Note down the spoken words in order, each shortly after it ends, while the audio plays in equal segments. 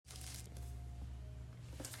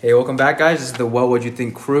Hey, welcome back, guys. This is the What Would You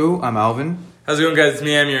Think crew. I'm Alvan. How's it going, guys? It's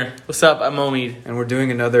me, Amir. What's up? I'm Omid. And we're doing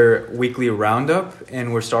another weekly roundup,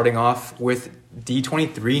 and we're starting off with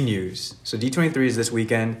D23 news. So D23 is this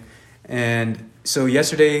weekend, and so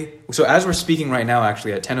as we're speaking right now,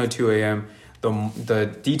 actually, at 10:02 a.m., the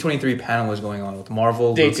D23 panel is going on with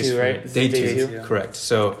Marvel. Day 2, right? Day two, correct.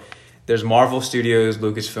 So there's Marvel Studios,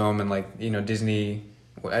 Lucasfilm, and Disney,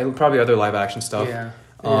 probably other live action stuff.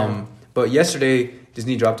 Yeah. But yesterday,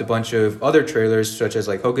 Disney dropped a bunch of other trailers, such as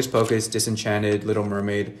Hocus Pocus, Disenchanted, Little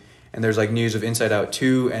Mermaid, and there's news of Inside Out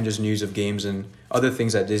 2 and just news of games and other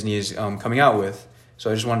things that Disney is coming out with.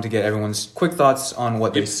 So I just wanted to get everyone's quick thoughts on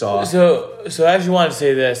what they saw. So I actually wanted to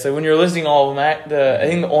say this. When you're listing all of them, I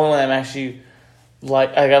think the only one I'm actually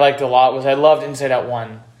I liked a lot was I loved Inside Out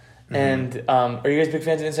 1. Mm-hmm. And are you guys big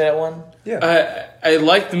fans of Inside Out 1? Yeah. I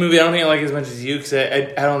like the movie. I don't think I like it as much as you because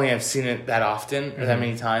I don't think I've seen it that often or that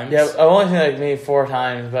many times. Yeah, I've only seen it maybe 4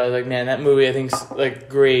 times, but I was like, man, that movie I think's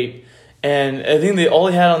great. And I think all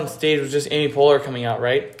they had on stage was just Amy Poehler coming out,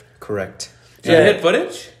 right? Correct. Did they hit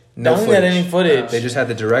footage? No footage. They had any footage. They just had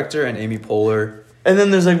the director and Amy Poehler. And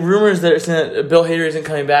then there's rumors that are saying that Bill Hader isn't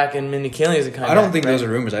coming back and Mindy Kaling isn't coming back. I don't think those are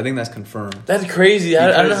rumors. I think that's confirmed. That's crazy. I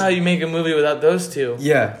don't know how you make a movie without those two.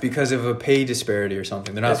 Yeah, because of a pay disparity or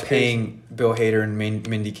something. They're not paying Bill Hader and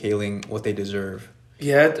Mindy Kaling what they deserve.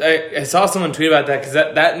 Yeah, I saw someone tweet about that because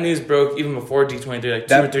that news broke even before D23,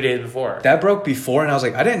 2 or 3 days before. That broke before, and I was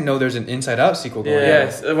like, I didn't know there's an Inside Out sequel going on.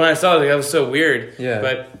 Yes, when I saw it, that was so weird. Yeah.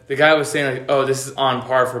 But the guy was saying, oh, this is on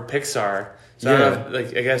par for Pixar. So I don't know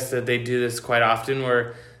if, I guess that they do this quite often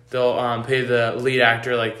where they'll pay the lead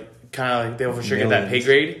actor they'll for sure get that pay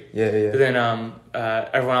grade. Yeah. But then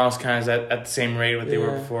everyone else kind of is at the same rate what they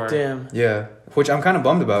were before. Damn. Yeah, which I'm kind of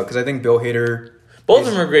bummed about because I think Bill Hader. Both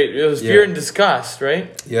of them are great. It was Fear and Disgust,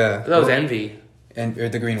 right? Yeah. But that was Envy. Or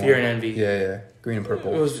the green one. Fear and Envy. Yeah. Green and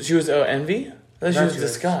purple. She was Envy? I thought she was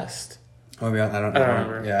Disgust. Oh, maybe I don't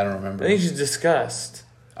remember. Yeah, I don't remember. I think she's Disgust.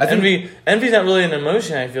 Envy's not really an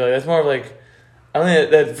emotion, I feel like. That's more of I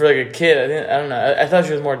think that for a kid, I don't know. I thought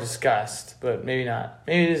she was more Disgust, but maybe not.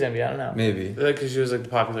 Maybe it is Envy. I don't know. Maybe. Because she was the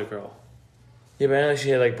popular girl. Yeah, but I know she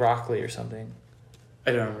had broccoli or something.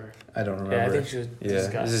 I don't remember. Yeah, I think she was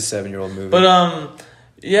Disgust. This is a 7-year-old movie. But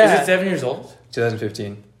yeah. Is it 7 years old?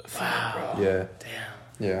 2015. Wow. Yeah. Damn.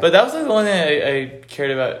 Yeah. But that was the one thing I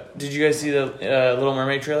cared about. Did you guys see the Little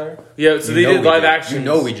Mermaid trailer? Yeah, so they did live action. You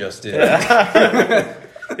know we just did. Yeah,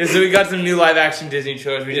 so we got some new live action Disney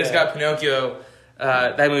shows. We just got Pinocchio.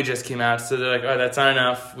 That movie just came out, so they're like, oh, that's not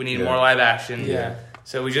enough. We need more live action. Yeah.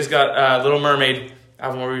 So we just got Little Mermaid.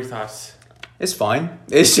 Alvan, what were your thoughts? It's fine.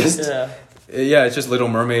 It's just... Yeah, it's just Little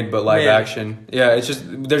Mermaid, but live action. Yeah, it's just...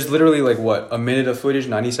 There's literally, a minute of footage,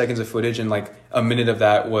 90 seconds of footage, and, a minute of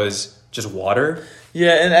that was just water.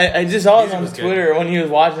 Yeah, and I just saw it on Twitter when he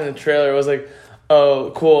was watching the trailer. It was like,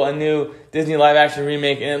 oh, cool, a new Disney live action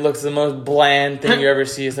remake, and it looks the most bland thing you ever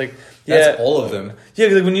see. It's That's all of them. Yeah,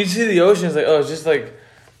 because when you see the ocean, it's it's just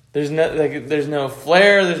there's no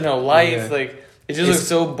flare, there's no life. Yeah. It just looks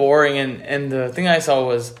so boring. And the thing I saw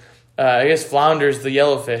was, I guess Flounder's the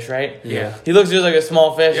yellowfish, right? Yeah. He looks just like a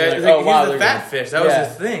small fish. Yeah, he's the fat fish. That was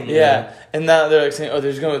his thing. Yeah. And now they're saying,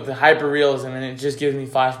 there's going with the hyper-realism, and it just gives me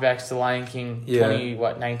flashbacks to Lion King 2020?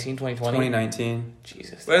 2019.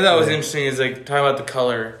 Jesus. What I thought was interesting is, talking about the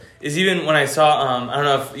color, is even when I saw, I don't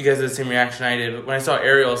know if you guys had the same reaction I did, but when I saw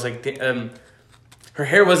Ariel, it's her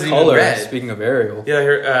hair wasn't even red. Speaking of Ariel. Yeah,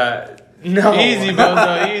 her, no. Easy,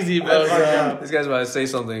 Bozo. Easy, Bozo. This guy's about to say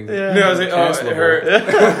something. Yeah. No, I was like, I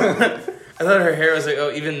thought her hair was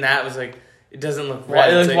even that was it doesn't look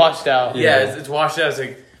red. It looks washed out. Yeah, it's washed out.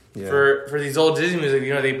 It's for these old Disney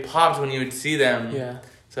movies, they popped when you would see them. Yeah.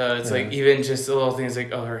 So it's even just a little things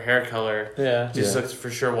her hair color. Yeah. Just looks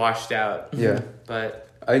for sure washed out. Yeah. But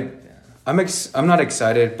I'm not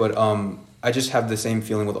excited, but I just have the same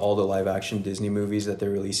feeling with all the live action Disney movies that they're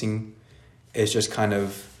releasing. It's just kind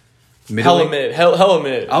of middling. Hella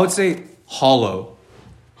mid. I would say hollow.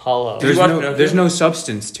 Hollow. There's no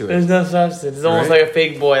substance to it. There's no substance. It's almost like a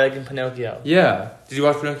fake boy, like in Pinocchio. Yeah. Did you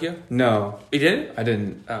watch Pinocchio? No. You did? I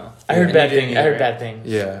didn't. Oh. I heard bad things.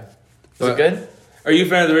 Yeah. Was it good? Are you a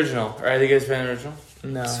fan of the original? Are you guys a fan of the original?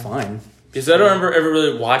 No. It's fine. Because I don't remember ever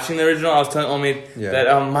really watching the original. I was telling Omi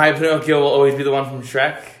that my Pinocchio will always be the one from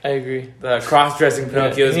Shrek. I agree. The cross-dressing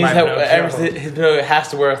Pinocchio is my Pinocchio. His Pinocchio has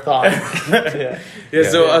to wear a thong. Yeah,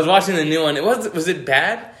 so I was watching the new one. Was it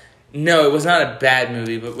bad? No, it was not a bad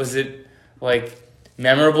movie, but was it,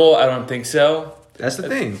 memorable? I don't think so. That's the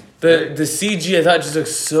thing. The CG, I thought, just looked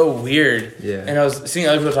so weird. Yeah. And I was seeing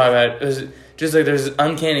other people talk about it. It was just there's this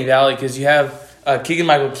uncanny valley because you have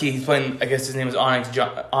Keegan-Michael Key. He's playing. I guess his name is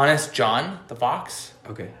Honest John the Fox.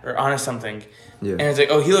 Okay. Or Honest something. Yeah. And it's like,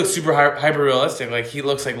 he looks super hyper realistic. Like he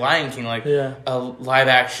looks like Lion King, like a live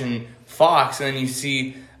action fox. And then you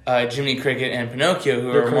see Jiminy Cricket and Pinocchio, who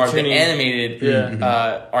are more of the animated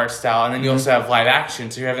art style. And then you also have live action.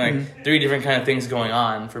 So you're having like 3 different kind of things going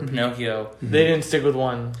on for Pinocchio. They didn't stick with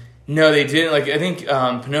one. No, they didn't. Like I think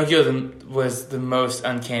Pinocchio was the most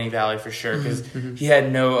uncanny valley for sure because he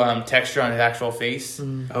had no texture on his actual face.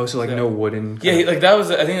 Oh, so no wooden. Yeah, that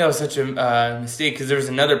was. I think that was such a mistake because there was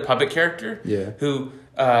another puppet character. Who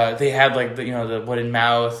they had like the wooden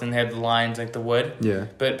mouth and they had the lines like the wood. Yeah.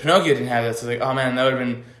 But Pinocchio didn't have that, so like, oh man, that would have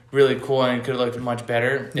been really cool and it could have looked much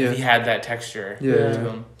better if he had that texture to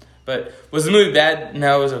him. But was the movie bad?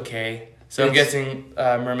 No, it was okay. So I'm guessing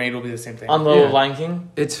Mermaid will be the same thing. On the level of Lion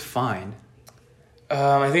King? It's fine.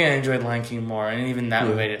 I think I enjoyed Lion King more, and even that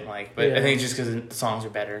movie I didn't like. But I think it's just because the songs are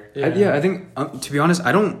better. I think, to be honest,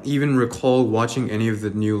 I don't even recall watching any of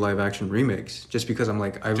the new live-action remakes, just because I'm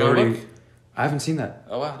like, I haven't seen that.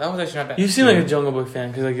 Oh, wow. That was actually not bad. You seem like a Jungle Book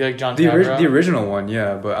fan, because like John Favreau. The original one,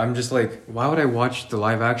 yeah. But I'm just like, why would I watch the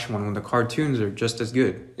live-action one when the cartoons are just as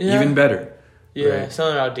good? Even better. Yeah,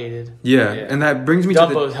 some are outdated. Yeah, and that brings me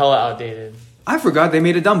Dumbo's hella outdated. I forgot they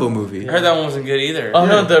made a Dumbo movie. I heard that one wasn't good either. Oh,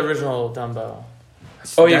 not the original Dumbo.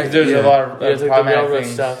 Oh yeah, there's a lot of like problematic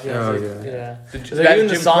things. Stuff. Yeah, It's like even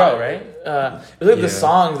the song, Crow, right? It was like the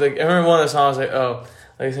songs. Like I remember one of the songs, saying,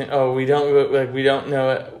 we don't know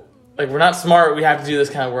it. Like we're not smart. We have to do this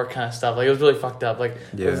kind of work, kind of stuff. Like it was really fucked up. Like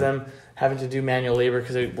it was them having to do manual labor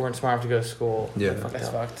because they weren't smart enough to go to school. Yeah, that's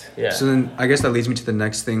fucked. Yeah. So then I guess that leads me to the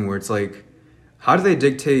next thing where it's like, how do they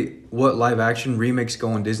dictate what live action remakes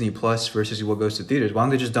go on Disney Plus versus what goes to theaters? Why don't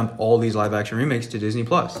they just dump all these live action remakes to Disney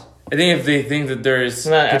Plus? I think if they think that there's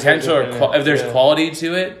potential or if there's quality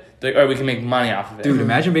to it, or we can make money off of it. Dude,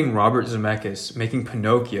 imagine being Robert Zemeckis making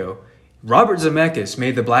Pinocchio. Robert Zemeckis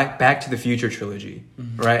made the Back to the Future trilogy,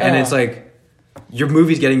 right? And it's like, your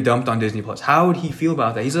movie's getting dumped on Disney Plus. How would he feel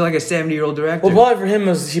about that? He's like a 70-year-old director. Well, probably for him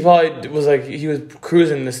he was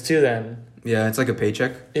cruising this too then. Yeah, it's like a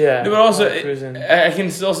paycheck. Yeah. But also, I can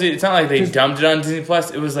still see, it's not like they dumped it on Disney Plus.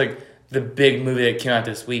 It was like the big movie that came out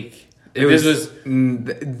this week. I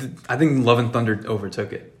think Love and Thunder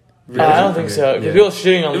overtook it. Really? I don't think so. Because people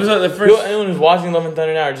shitting on it. Was like the first. Anyone who's watching Love and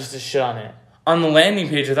Thunder now are just to shit on it. On the landing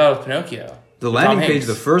page, I thought it was Pinocchio. The landing page,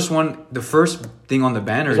 the first thing on the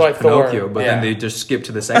banner is Pinocchio, but then they just skipped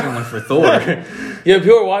to the second one for Thor. Yeah,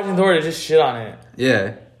 people are watching Thor to just shit on it.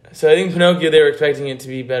 Yeah. So I think Pinocchio, they were expecting it to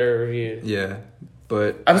be better reviewed. Yeah.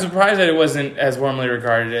 But I'm surprised that it wasn't as warmly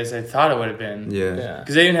regarded as I thought it would have been. Yeah.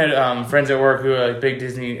 Because they even had friends at work who were like big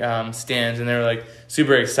Disney stans, and they were like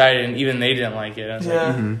super excited, and even they didn't like it. I was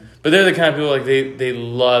like, but they're the kind of people like they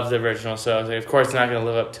love the original, so I was like, of course, it's not going to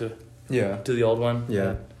live up to the old one.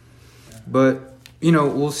 Yeah. But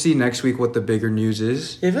we'll see next week what the bigger news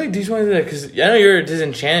is. Yeah, I feel like D23, because I know you're a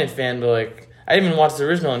Disenchanted fan, but like I didn't even watch the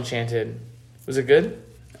original Enchanted. Was it good?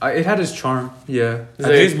 It had his charm, yeah.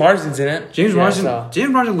 James Marsden's in it. James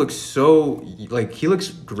Marsden looks so he looks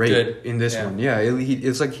great in this one. Yeah,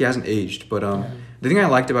 it's like he hasn't aged. But the thing I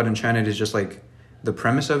liked about Enchanted is just like the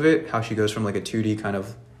premise of it, how she goes from like a 2D kind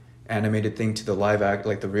of animated thing to the live act,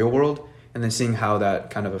 like the real world, and then seeing how that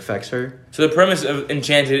kind of affects her. So the premise of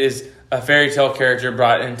Enchanted is a fairy tale character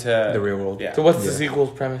brought into the real world. Yeah. So what's the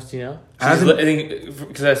sequel's premise? Do you know? I think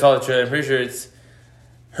because I saw the trailer, I'm pretty sure it's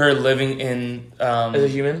her living in as a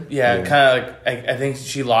human. Yeah. Kind of like I think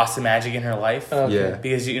she lost the magic in her life. Yeah,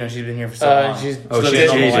 because she's been here for so long. She's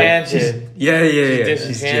disenchanted. She's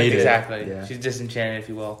disenchanted. Exactly. Yeah. She's disenchanted, if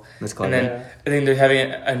you will. That's clever. And then I think they're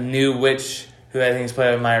having a new witch who I think is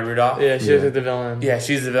played by Maya Rudolph. Yeah, she was like the villain. Yeah,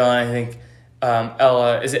 she's the villain. I think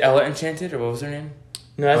Ella. Is it Ella Enchanted or what was her name?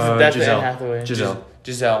 No, that's Anne Hathaway. Giselle.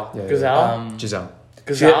 Yeah. Gazelle. Giselle.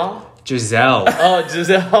 Giselle. Oh,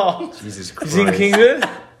 Giselle. Jesus Christ. You seen Kingsman?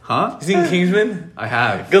 Huh? You seen Kingsman? I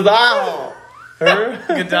have. Gazelle. Her?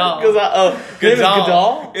 Gadal.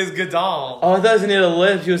 Gadal. Is Gadal. Oh, I thought he had a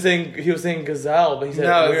lisp. He was saying Gazelle, but he said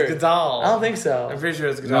no, weird. It's Gadal. I don't think so. I'm pretty sure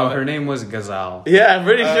it's Gadal. No, her name was Gazelle. Yeah, I'm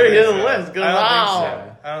pretty sure he has a lisp.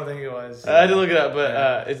 Gazelle. I don't think it was. I had to look it up,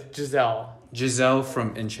 but it's Giselle. Giselle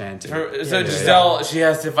from Enchanted. Giselle, she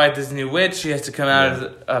has to fight this new witch. She has to come out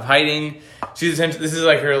of hiding. This is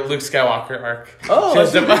like her Luke Skywalker arc. Oh, she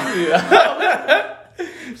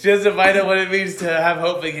has to find out what it means to have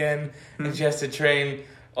hope again, and she has to train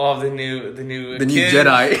all of the new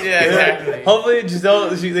Jedi. Yeah, exactly. Hopefully, Giselle,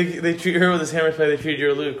 they treat her with this hammer play. They treat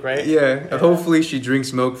your Luke, right? Yeah. Hopefully, she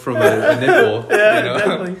drinks milk from a nipple. Yeah,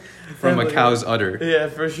 definitely. from a cow's udder. Yeah,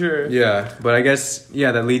 for sure. Yeah, but I guess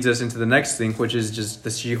that leads us into the next thing, which is just the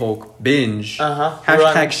She-Hulk binge.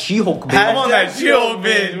 Hashtag She-Hulk binge. I'm on that She-Hulk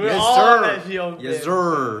binge. We're all on that She-Hulk binge. Yes,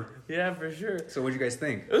 sir. Yeah, for sure. So, what did you guys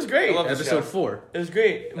think? It was great. Episode 4. It was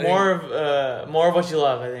great. More of what you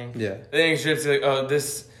love, I think. Yeah. I think it's just like,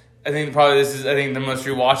 this. I think this is the most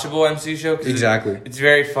rewatchable MCU show. Exactly. It's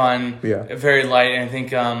very fun. Yeah. Very light, and I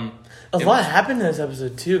think a lot happened in this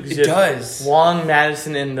episode too. It does. Wong,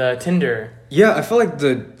 Madison, and the Tinder. Yeah, I felt like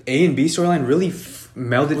the A and B storyline really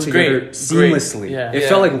melded together seamlessly. Great. Yeah. It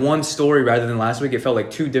felt like one story rather than last week. It felt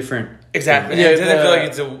like two different. Exactly. Yeah, it doesn't feel like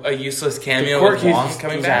it's a useless cameo with Wong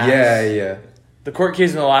coming back. Yeah. The court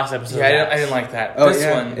case in the last episode. Yeah, I didn't like that. This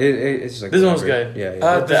one. It's just like this one was good.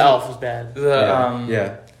 Yeah. The elf was bad.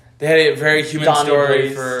 They had a very human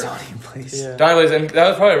story for Johnny Blaze. Yeah. Johnny Blaze, and that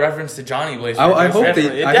was probably a reference to Johnny Blaze. I hope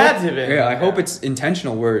they. I hope it's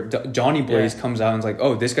intentional where Johnny Blaze comes out and is like,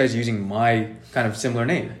 oh, this guy's using my kind of similar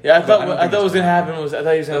name. Yeah, I thought what was gonna happen was I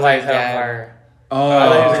thought he was gonna light his head on fire.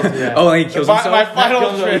 Oh, he kills himself. My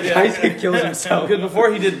final trick. He kills himself. Because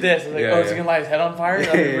before he did this, I was like, is he gonna light his head on fire?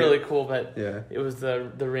 That would be really cool, but it was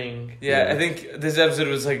the ring. Yeah, I think this episode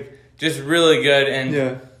was just really good,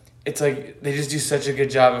 and it's like they just do such a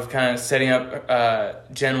good job of kind of setting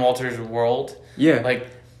up Jen Walters' world. Yeah,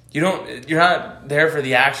 you're not there for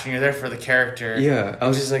the action, you're there for the character. Yeah, I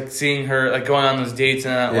was just seeing her going on those dates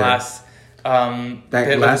and that last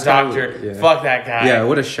bit with the doctor. Fuck that guy. Yeah,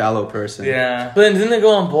 what a shallow person. Yeah, but then didn't they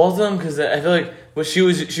go on both of them? Because I feel like she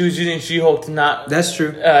was using She-Hulk to not. That's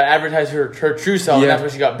true. Advertise her true self. And that's why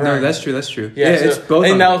she got burned. No, that's true. Yeah, it's both. I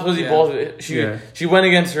think that was supposed to be both. She went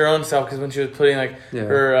against her own self because when she was putting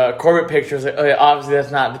her Corbett picture, it was like, obviously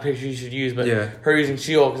that's not the picture you should use. But her using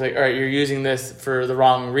She-Hulk was like, all right, you're using this for the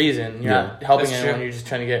wrong reason. You're not helping anyone. You're just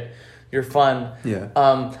trying to get your fun. Yeah.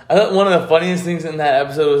 I thought one of the funniest things in that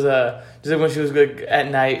episode was just like when she was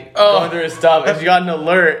at night going through her stuff and she got an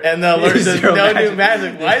alert and the alert says no new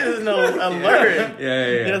magic. Why is there no alert?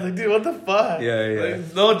 Yeah. I was like, dude, what the fuck? Yeah.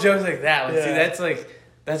 Little jokes like that. See,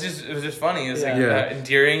 it was just funny. It was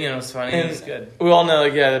endearing and it was funny. And it was good. We all know,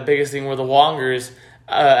 the biggest thing were the Wongers.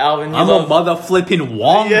 Alvin, I'm a mother flipping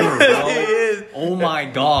Wonger, bro. He is. Oh my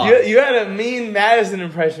god. You had a mean Madison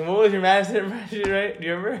impression. What was your Madison impression, right? Do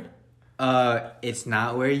you remember? It's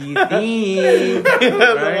not where you think.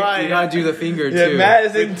 Right? You gotta do the finger too. Yeah,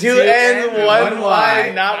 Madison, 2 N's, 1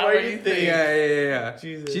 Y, not where you think. Yeah.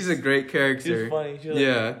 Jesus. She's a great character. She's funny.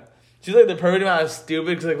 She's like the perfect amount of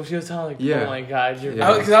stupid because when she was telling oh my god,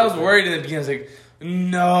 because I was worried in the beginning. I was like,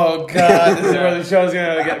 no, god, this is where the show's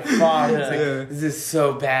gonna get fucked. It's like, this is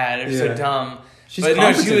so bad or so dumb. She's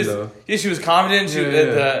confident though. Yeah, she was confident.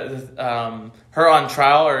 Her on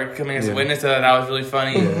trial or coming as a witness. That was really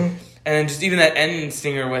funny. Mm-hmm. And then just even that end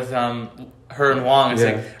stinger with her and Wong. It's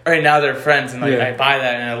like, all right, now they're friends, and I buy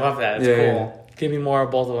that and I love that. It's cool. Give me more of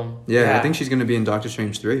both of them. Yeah, I think she's gonna be in Doctor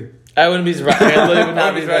Strange 3. I wouldn't be surprised. I would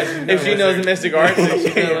not be surprised if she knows the mystic arts.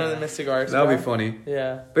 If she knows the mystic arts. That would be funny.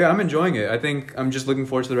 Yeah. But I'm enjoying it. I think I'm just looking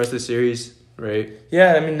forward to the rest of the series. Right.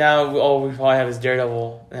 Yeah, I mean now all we probably have is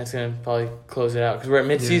Daredevil, and that's gonna probably close it out because we're at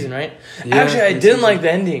mid-season, right? Yeah, actually, I didn't like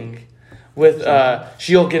the ending with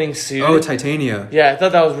She-Hulk getting sued. Oh, Titania. Yeah, I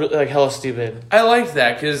thought that was really, hella stupid. I liked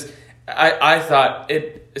that because I thought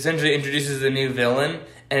it essentially introduces a new villain,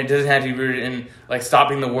 and it doesn't have to be rooted in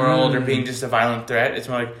stopping the world or being just a violent threat. It's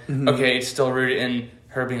more okay, it's still rooted in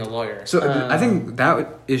her being a lawyer. So I think that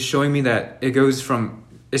is showing me that it goes from.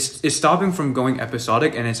 It's stopping from going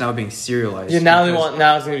episodic and it's now being serialized. Yeah, now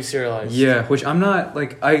it's gonna be serialized. Yeah, which I'm not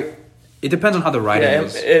it depends on how the writing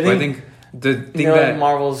is. I think the thing that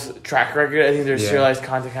Marvel's track record, I think their serialized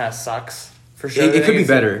content kind of sucks for sure. It could be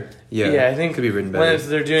better. Yeah, I think it could be written better. When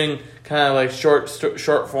they're doing kind of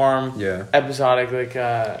short form, episodic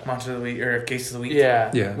Monster of the Week or Case of the Week.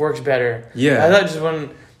 Yeah, works better. Yeah, I thought just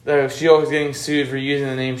when She-Hulk was getting sued for using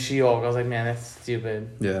the name She-Hulk, I was like, man, that's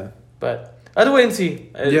stupid. Yeah, but. I had to wait and see.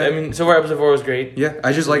 I mean, so far episode 4 was great. Yeah,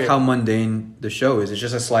 I just like how mundane the show is. It's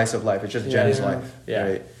just a slice of life. It's just Jenny's life. Yeah.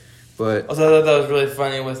 Right? But also, I thought that was really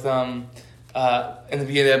funny with in the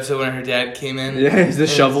beginning of the episode when her dad came in. Yeah, he's the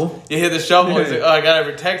shovel. He hit the shovel. He's like, oh, I gotta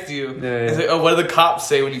protect you. Yeah. He's like, oh, what did the cops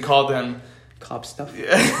say when you called them? Cop stuff.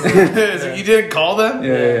 Yeah. He's like, you didn't call them?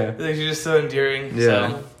 Yeah. Like, she's just so endearing. Yeah.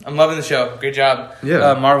 So I'm loving the show. Great job.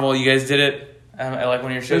 Yeah. Marvel, you guys did it. I like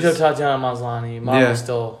one of your shows. Good job, Tatiana Maslany. Marvel's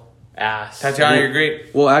still ass. Tatiana, you're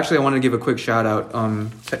great. Well, actually, I wanted to give a quick shout out.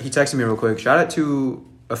 He texted me real quick. Shout out to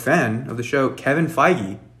a fan of the show, Kevin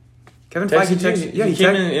Feige. Kevin Feige texted. Yeah, he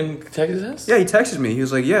came in and texted us. Yeah, he texted me. He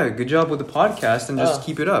was like, "Yeah, good job with the podcast, and just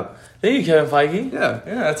keep it up." Thank you, Kevin Feige. Yeah,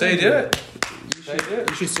 that's how you do it.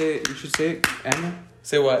 You should say it. You should say it, Anna.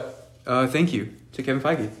 Say what? thank you to Kevin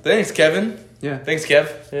Feige. Thanks, Kevin. Yeah. Thanks,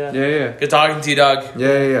 Kev. Yeah. Good talking to you, dog.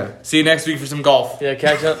 Yeah. See you next week for some golf. Yeah,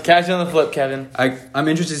 catch you on the flip, Kevin. I'm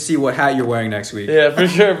interested to see what hat you're wearing next week. Yeah, for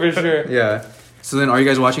sure. Yeah. So then, are you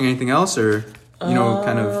guys watching anything else, or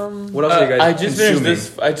kind of what else are you guys?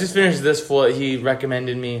 I just finished this full. He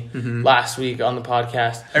recommended me last week on the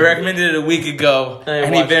podcast. I recommended it a week ago,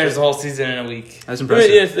 and he finished the whole season in a week. That's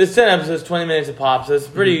impressive. It's 10 episodes, 20 minutes a pop, so it's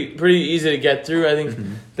pretty easy to get through. I think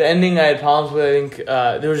the ending I had problems with. I think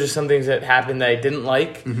there was just some things that happened that I didn't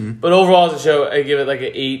like, but overall as a show, I give it like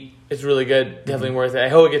an 8. It's really good, definitely worth it. I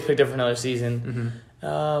hope it gets picked up for another season.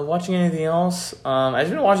 Watching anything else? I've just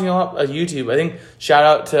been watching a lot of YouTube. I think shout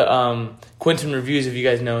out to Quentin Reviews if you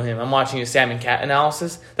guys know him. I'm watching his Sam and Cat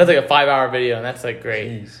analysis. That's like a 5-hour video, and that's like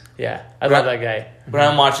great. Jeez. Yeah, I love that guy. What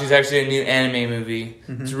I'm watching is actually a new anime movie.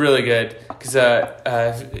 It's really good because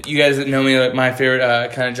you guys that know me, like my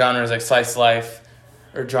favorite kind of genre is like slice life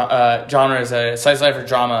or genre is slice life or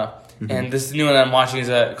drama. And this new one that I'm watching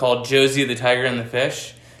is called Josie the Tiger and the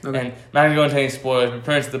Fish. Okay. And I'm not gonna go into any spoilers, but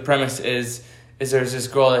pretty much the premise is there's this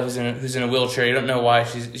girl who's in a wheelchair. You don't know why.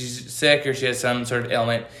 She's sick or she has some sort of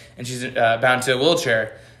ailment, and she's bound to a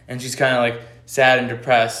wheelchair, and she's kind of like sad and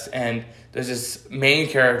depressed. And there's this main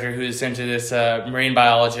character who's essentially this marine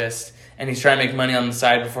biologist, and he's trying to make money on the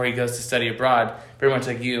side before he goes to study abroad. Very much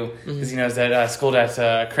like you, because he knows that school debt's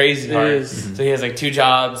crazy hard. So he has like 2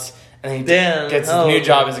 jobs, and he gets his new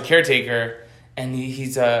job as a caretaker, and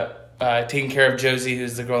he's taking care of Josie,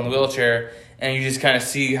 who's the girl in the wheelchair. And you just kind of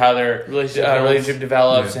see how their relationship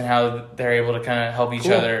develops and how they're able to kind of help each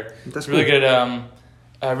other. That's really good.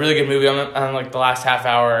 Really good movie. I'm on like the last half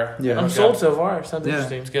hour. Yeah, I'm sold so far. Sounds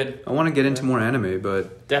interesting. It's good. I want to get into more anime,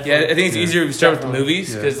 but definitely. Yeah, I think it's easier if you start with the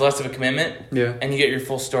movies because it's less of a commitment. Yeah, and you get your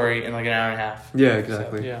full story in like an hour and a half. Yeah,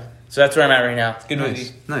 exactly. So that's where I'm at right now. It's a good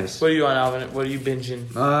movie. Nice. What are you on, Alvan? What are you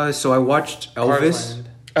binging? So I watched Elvis.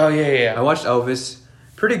 Oh yeah. I watched Elvis.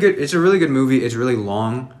 Pretty good. It's a really good movie. It's really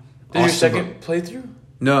long. Did your second playthrough?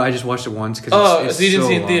 No, I just watched it once because it's so you didn't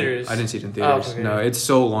see it in long. theaters? I didn't see it in theaters. Oh, okay. No, it's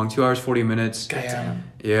so long. 2 hours, 40 minutes. Goddamn.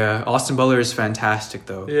 Yeah, Austin Butler is fantastic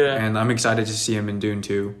though. Yeah, and I'm excited to see him in Dune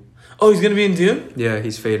too. Oh, he's gonna be in Dune? Yeah,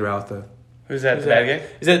 he's Fade Routha. Who's that? The bad guy?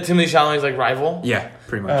 Is that Timothée Chalamet's like rival? Yeah,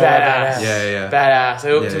 pretty much. Badass. Yeah. Badass. I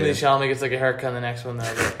hope Timothée Chalamet gets like a haircut in the next one though.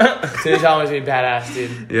 Timothée Chalamet's gonna be badass,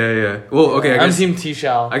 dude. Yeah. Well, okay. I'm Team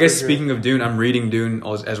T-Shal. I guess speaking of Dune, I'm reading Dune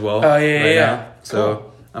as well. Oh yeah. Now.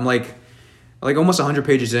 So I'm like almost 100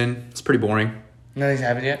 pages in. It's pretty boring. Nothing's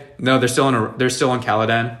happened yet? No, they're still on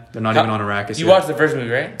Caladan. They're not even on Arrakis. You watched the first movie,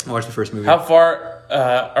 right? I watched the first movie. How far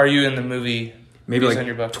are you in the movie? Maybe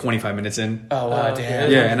like 25 minutes in. Oh wow,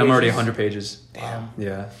 damn. Yeah, and I'm already 100 pages. Damn.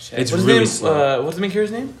 Yeah. Shit. It's really slow. What's the main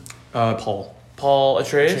character's name? Paul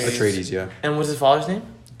Atreides? Atreides, yeah. And what's his father's name?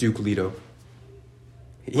 Duke Leto.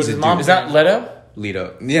 What's his mom? Is that Leto?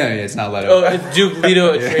 Leto. Yeah, it's not Leto. Oh, it's Duke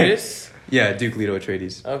Leto Atreides? Yeah, Duke Leto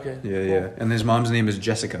Atreides. Okay. Yeah. And his mom's name is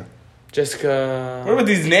Jessica. Jessica. What are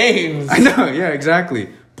these names? I know, yeah, exactly.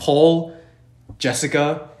 Paul,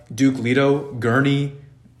 Jessica, Duke Leto, Gurney,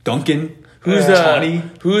 Duncan, Chani,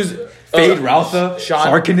 who's Fade Routha,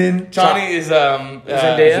 Harkonnen. Chani is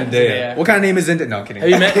Zendaya. What kind of name is Zendaya? No, kidding.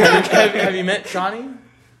 Have you met Chani?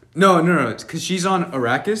 No, because she's on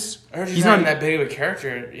Arrakis. She's not that big of a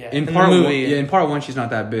character yet. In part one, in part 1, she's not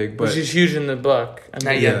that big, but she's huge in the book.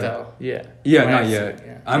 Not yet, though. Yeah, not yet.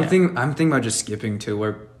 Yeah. I'm thinking about just skipping to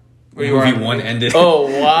where movie 1 ended. Oh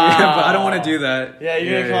wow! Yeah, but I don't want to do that. Yeah,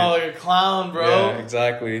 you're gonna call her like a clown, bro. Yeah,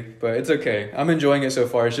 exactly. But it's okay. I'm enjoying it so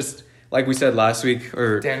far. It's just like we said last week,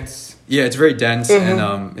 or dense. Yeah, it's very dense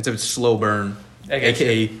and it's a slow burn.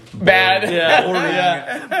 AKA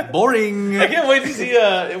bad. Boring. I can't wait to see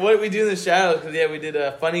what we do in the shadows because we did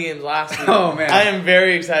funny games last week. Oh man, I am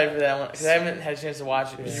very excited for that one because I haven't had a chance to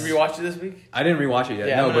watch it. Did you rewatch it this week? I didn't rewatch it yet.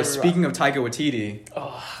 Yeah, no, but speaking of Taika Waititi,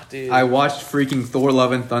 dude, I watched freaking Thor: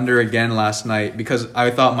 Love and Thunder again last night because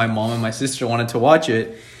I thought my mom and my sister wanted to watch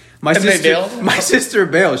it. My sister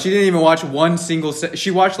bailed. She didn't even watch one single.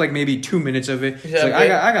 She watched like maybe 2 minutes of it. She's like,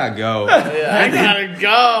 I gotta go. I gotta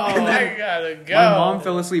go. My mom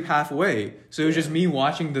fell asleep halfway, so it was just me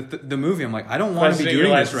watching the movie. I'm like, I don't want to be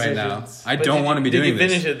doing this right now. I don't want to be doing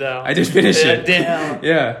this. Did you finish it though? I just finished it. Damn.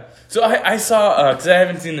 Yeah. So I saw because I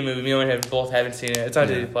haven't seen the movie. Me and Owen both haven't seen it. It's on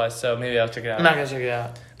Disney Plus, so maybe I'll check it out. I'm not gonna check it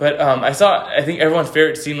out. But I think everyone's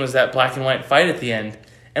favorite scene was that black and white fight at the end.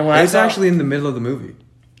 And when it's actually in the middle of the movie.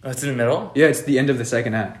 Oh, it's in the middle? Yeah, it's the end of the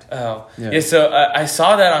second act. Oh. Yeah, so I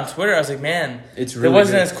saw that on Twitter. I was like, man, it's really it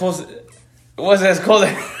wasn't as cool as it wasn't as cool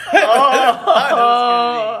as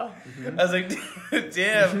I was like,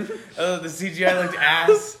 damn. The CGI looked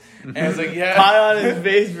ass. And it's like, yeah. Pie on his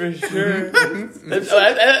face for sure. That's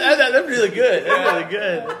really good. That's really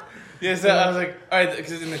good. Yeah, so I was like, all right,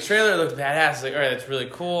 because in the trailer it looked badass. Like, all right, that's really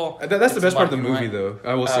cool. That's the best part of the movie, though.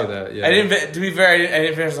 I will say that. Yeah. To be fair, I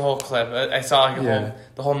didn't finish the whole clip. I saw like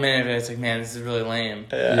the whole minute of it. It's like, man, this is really lame.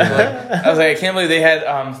 Yeah. I was like, I can't believe they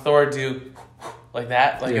had Thor do like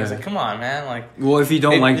that. Like, I was like, come on, man. Like, well, if you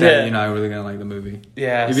don't like that, you're not really gonna like the movie.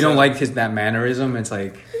 Yeah. If you don't like that mannerism, it's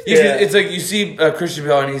like. Yeah, it's like you see Christian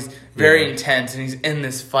Bale and he's very intense and he's in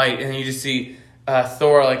this fight, and then you just see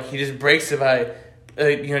Thor like he just breaks it by.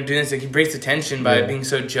 Doing this, like he breaks the tension by being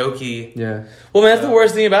so jokey. Yeah. Well, man, that's the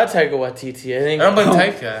worst thing about Taika Waititi. I think. I don't blame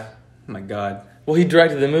Taika. Oh my God. Well, he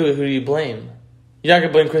directed the movie. Who do you blame? You're not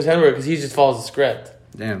gonna blame Chris Hemsworth because he just follows the script.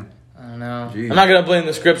 Damn. I don't know. Jeez. I'm not gonna blame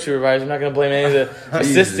the script supervisor. I'm not gonna blame any of the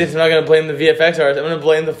assistants. I'm not gonna blame the VFX artists. I'm gonna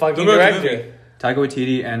blame the fucking director. Taika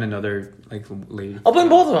Waititi and another lady. I'll blame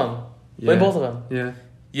both of them. Blame both of them. Yeah.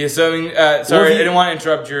 Yeah. So I mean, sorry, I didn't want to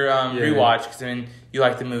interrupt your rewatch because I mean you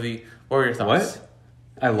liked the movie. What were your thoughts? What?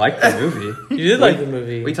 I liked the movie. You did like the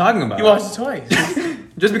movie. What are you talking about? You watched it twice.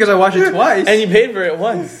 Just because I watched it twice. And you paid for it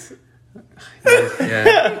once.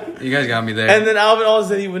 Yeah. You guys got me there. And then Alvan also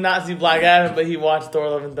said he would not see Black Adam, but he watched Thor: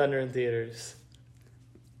 Love and Thunder in theaters.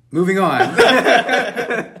 Moving on.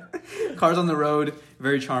 Cars on the Road,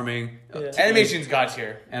 very charming. Yeah. Animation's got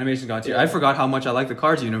here. Animation's got here. I forgot how much I like the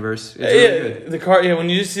Cars universe. It's really good. The car. Yeah, when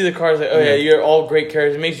you just see the cars, like, you're all great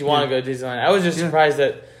characters. It makes you want to go to Disneyland. I was just surprised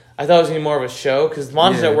that I thought it was gonna be more of a show because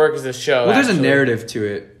Monsters at Work is a show. Well, there's a narrative to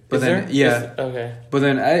it, but is then there? Okay. But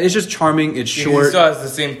then it's just charming. It's short. He still has the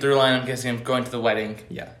same through line. I'm guessing him going to the wedding.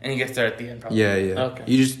 Yeah, and he gets there at the end. Probably. Yeah. Okay.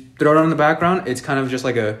 You just throw it on in the background. It's kind of just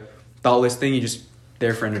like a thoughtless thing. You just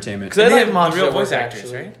there for entertainment. Because they have the real voice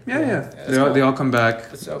actors, right? Yeah. They all come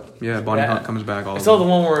back. So yeah, Bonnie Hunt comes back. I saw the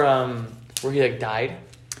one where he like died.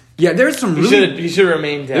 Yeah, there's some he should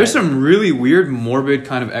remain dead. There's some really weird, morbid,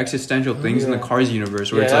 kind of existential things in the Cars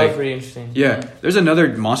universe where it's that like was pretty interesting. Yeah, there's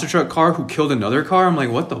another monster truck car who killed another car. I'm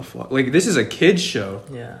like, what the fuck? Like, this is a kids show.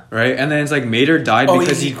 Yeah. Right, and then it's like Mater died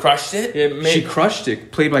because he crushed it. Yeah, she crushed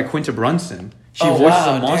it. Played by Quinta Brunson. She voiced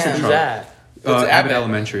a monster truck. Abbott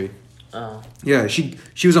Elementary. Oh. Yeah, she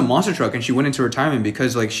was a monster truck and she went into retirement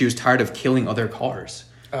because like she was tired of killing other cars.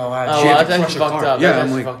 Oh wow! That's actually fucked up. Yeah, I'm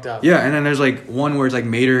like, fucked up. Yeah, and then there's like one where it's like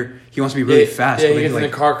Mater. He wants to be really fast. Yeah, he gets in a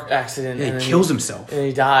car accident. Yeah, and he kills himself. And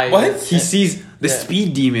he dies. What? He sees the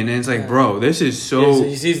speed demon, and it's like, bro, this is so. Yeah, so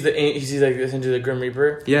he sees like this into the Grim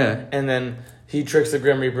Reaper. Yeah, and then he tricks the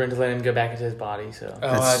Grim Reaper into letting him go back into his body. So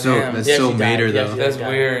that's so Mater though. That's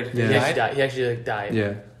weird. Yeah. He actually died.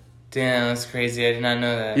 Yeah. Damn, that's crazy. I did not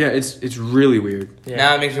know that. Yeah, it's really weird. Yeah.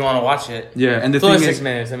 Now it makes me want to watch it. Yeah, and the it's thing only is, 6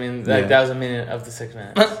 minutes. I mean, that was a minute of the 6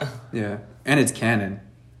 minutes. Yeah, and it's canon.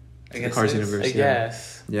 I guess the Cars universe. I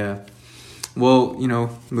guess. Yeah. Well,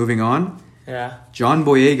 moving on. Yeah. John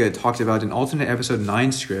Boyega talked about an alternate episode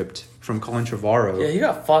 9 script from Colin Trevorrow. Yeah, he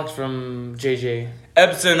got fucked from JJ.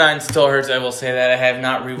 Episode 9 still hurts. I will say that I have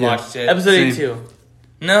not rewatched it. Episode 8 too.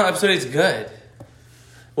 No, episode 8's good.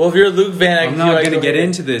 Well, if you're a Luke fan, I'm not going to get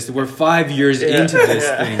into this. We're 5 years into this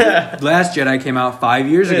thing. Last Jedi came out 5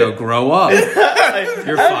 years ago. Grow up.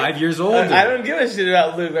 You're 5 years older. I don't give a shit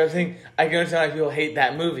about Luke. I think I can understand why people hate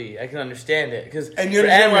that movie. I can understand it and you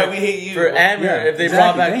understand why we hate you. For Amir, if they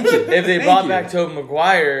brought back Tobey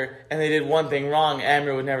Maguire and they did one thing wrong,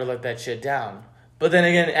 Amir would never let that shit down. But then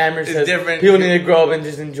again, Amir says people need to grow up and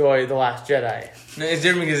just enjoy The Last Jedi. No, it's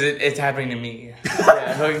different because it's happening to me.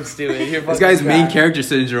 Yeah, fucking stupid. This guy's main character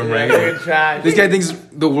syndrome, right? This guy thinks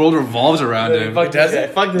the world revolves around him. Does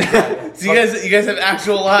it? Fuck this guy. So you guys have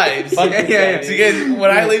actual lives. Yeah. So you guys,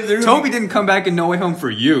 when I leave the room, Toby didn't come back in No Way Home for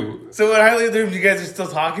you. So when I leave the room, you guys are still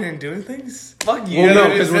talking and doing things. Fuck you. Well, no,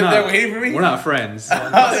 because we're not. There waiting for me? We're not friends.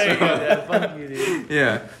 There you go. Yeah, fuck you, dude.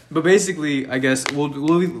 Yeah, but basically, I guess we'll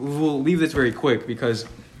leave this very quick because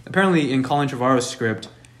apparently in Colin Trevorrow's script,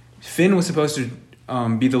 Finn was supposed to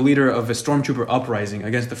be the leader of a stormtrooper uprising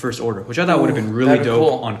against the First Order, which I thought would have been really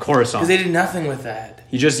dope on Coruscant. Because they did nothing with that.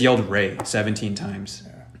 He just yelled Rey 17 times.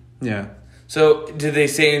 Yeah. So did they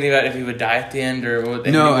say anything about if he would die at the end or what?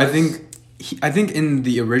 No, I think in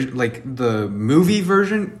the original, like the movie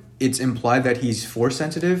version, it's implied that he's force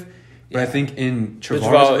sensitive, but I think in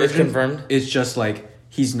Trevorrow's version, it's confirmed. It's just like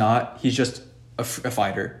he's not. He's just a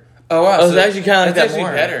fighter. Oh wow! So it's actually kind of like that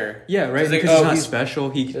more. Better. Yeah, right. Because he's not special.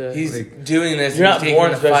 He's doing this. You're not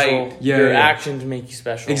born special. Fight. Your actions make you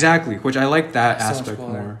special. Exactly, which I like that aspect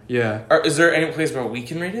more. Yeah. Is there any place where we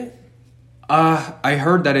can read it? I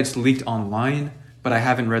heard that it's leaked online, but I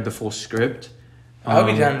haven't read the full script. I'll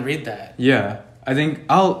be down to read that. Yeah, I think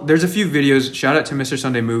there's a few videos. Shout out to Mr.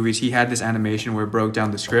 Sunday Movies. He had this animation where it broke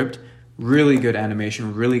down the script. Really good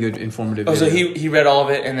animation, really good informative. Oh, video. So he read all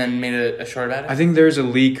of it and then made a short about it? I think there's a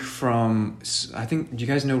leak from, do you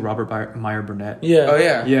guys know Robert Meyer Burnett? Yeah. Oh,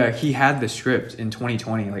 yeah. Yeah, he had the script in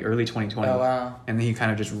 2020, like early 2020. Oh, wow. And then he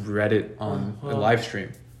kind of just read it on a live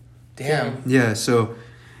stream. Damn. Yeah, so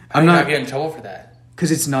I'm not getting in trouble for that.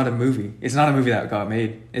 Because it's not a movie. It's not a movie that got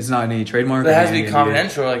made. It's not any trademark. But it has to be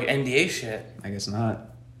confidential, like NDA shit. I guess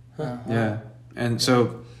not. Huh. Yeah. And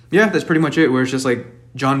so, yeah, that's pretty much it, where it's just like,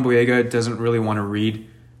 John Boyega doesn't really want to read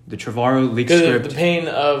the Trevorrow leak script. The pain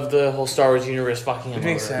of the whole Star Wars universe fucking him over.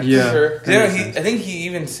 It makes sense. Yeah. Sure. I think he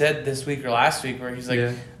even said this week or last week where he's like,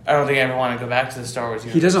 I don't think I ever want to go back to the Star Wars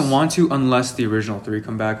universe. He doesn't want to unless the original 3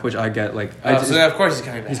 come back, which I get. Like, so then of course he's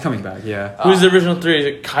coming back. He's coming back, yeah. Who's the original 3? Is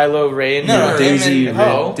it Kylo Ren? No,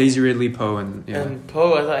 Daisy Ridley, Poe, and And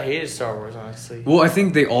Poe, I thought hated Star Wars, honestly. Well, I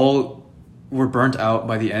think they all were burnt out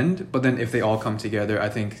by the end, but then if they all come together, I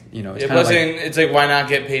think, it's kind plus of like... it's like, why not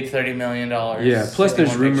get paid $30 million? Yeah, plus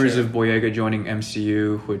there's rumors of Boyega joining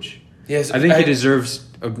MCU, which... Yes, I think he deserves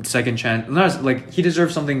a second chance. Not like, he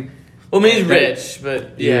deserves something... Well, I mean, he's rich,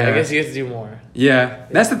 but I guess he gets to do more. Yeah,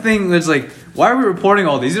 that's the thing. That's like, why are we reporting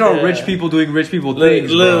all these? These are all rich people doing rich people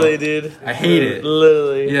things. Literally, dude. I hate it.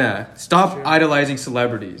 Literally. Yeah, stop idolizing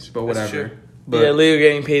celebrities, but whatever. That's true. But, Leo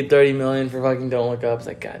getting paid $30 million for fucking Don't Look Up. It's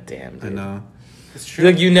like, goddamn, dude. I know. It's true.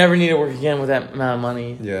 Like, you never need to work again with that amount of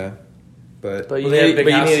money. Yeah, but you need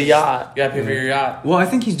a yacht. You gotta pay for your yacht. Well, I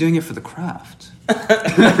think he's doing it for the craft. Of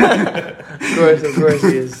course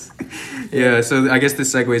he is. Yeah, so I guess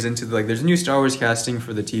this segues into there's new Star Wars casting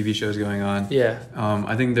for the TV shows going on. Yeah.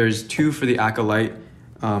 I think there's 2 for the Acolyte.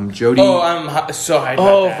 Jodie. Oh, I'm so hyped.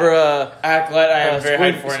 Oh, about that. For Acolyte, I am very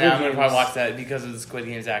hyped for it now. I'm gonna Games. probably watch that because of the Squid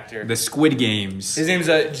Games actor. The Squid Games. His name's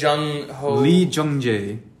Jung Ho Lee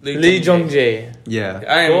Jung-jae. Lee Jung-jae. Yeah.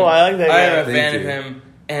 I like that guy. I am a Thank fan you. of him,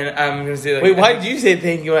 and I'm gonna say Wait, why did you say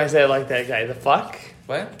thank you when I said I like that guy? The fuck?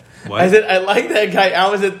 What? What? I said I like that guy. I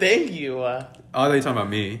almost said thank you. Oh, they're talking about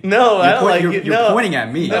me. No, I don't like it. You're pointing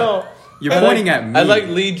at me. No. You're pointing at me. I like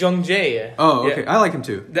Lee Jung-jae. Oh, okay. I like him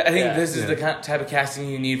too. I think this is the type of casting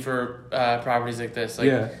you need for properties like this.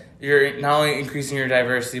 You're not only increasing your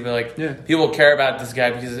diversity, but people care about this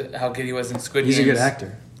guy because of how good he was in Squid Games. He's a good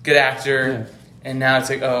actor. Good actor. Yeah. And now it's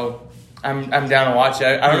like, I'm down to watch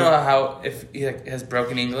it. I don't know if he has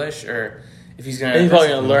broken English or if he's gonna. He's probably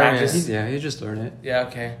gonna learn it. He'll just learn it. Yeah.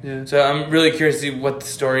 Okay. Yeah. So I'm really curious to see what the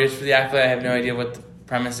story is for the Acolyte. I have no idea what the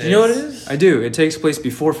premise is. You know what it is? I do. It takes place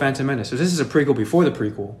before Phantom Menace, so this is a prequel before the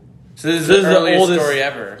prequel. So this is the earliest story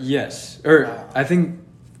ever. Yes, I think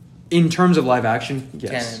in terms of live action,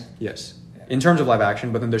 yes, Canon. Yes. Yeah. In terms of live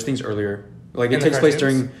action, but then there's things earlier. Like it takes place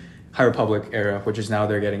during High Republic era, which is now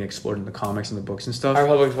they're getting explored in the comics and the books and stuff. High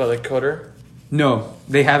Republic's what, like Coder? No,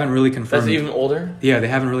 they haven't really confirmed. That's even older? Yeah, they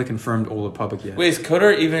haven't really confirmed Old Republic yet. Wait, is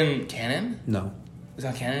Coder even canon? No. It's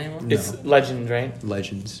not canon anymore? No. It's Legends, right?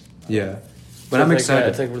 Legends. Yeah. But So I'm it's excited.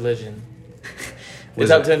 It's like religion. It's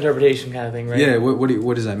up to interpretation kind of thing, right? Yeah,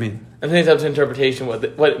 what does that mean? I think it's up to interpretation what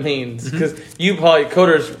it means. Because you probably,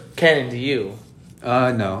 Coder's canon to you.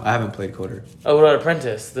 No, I haven't played Coder. Oh, what about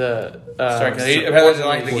Apprentice? Sorry, because he apparently doesn't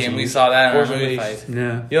like the game. We saw that in our movie fight.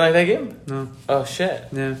 Yeah. You don't like that game? No. Oh, shit.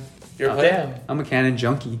 Yeah. You're a player? I'm a canon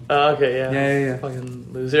junkie. Oh, okay, yeah. Yeah.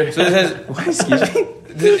 Fucking loser. So this has... What? Excuse me?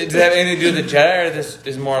 Does it have anything to do with the Jedi, or this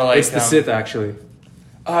is more like... It's the Sith, actually.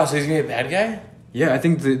 Oh, so he's going to be a bad guy? Yeah, I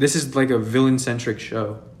think this is like a villain-centric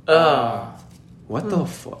show. Oh. What the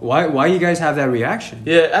fuck? Why you guys have that reaction?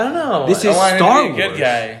 Yeah, I don't know. This is Star Wars. Good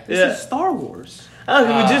guy. This is Star Wars. I don't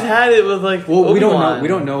know, we just had it with like Well, Obi-Wan. we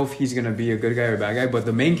don't know if he's gonna be a good guy or a bad guy, but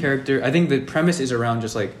the main character, I think the premise is around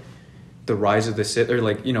just like the rise of the Sith, or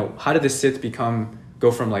like, how did the Sith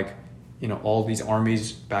go from like, all these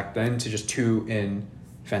armies back then to just 2 in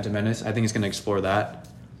Phantom Menace. I think it's gonna explore that.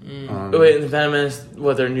 Wait, in the Phantom Menace,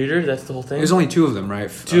 what, they're neutered? That's the whole thing? There's only 2 of them,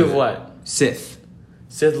 right? 2 of what? Sith.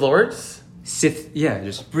 Sith Lords? Sith, yeah,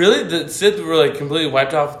 just... Really? The Sith were like completely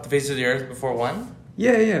wiped off the face of the earth before 1?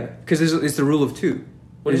 Yeah, because it's the rule of 2.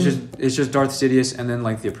 What It's just Darth Sidious and then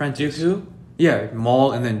like the apprentice. Dooku? Yeah,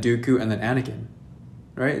 Maul and then Dooku and then Anakin.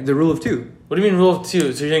 Right? The rule of 2. What do you mean rule of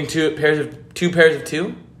 2? So you're saying two pairs of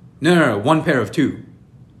 2? No, 1 pair of 2.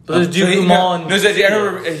 But there's Dooku, Maul, and... No, I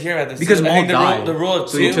remember hearing about this. Because Maul died. The rule of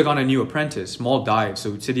 2... So he took on a new apprentice. Maul died,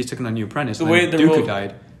 so Sidious took on a new apprentice. The way Dooku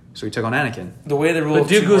died, so he took on Anakin. The way the rule but of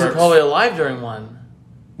 2 Dooku's works... probably alive during 1.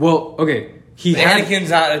 Well, okay.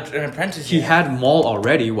 Anakin's not an apprentice He yet. had Maul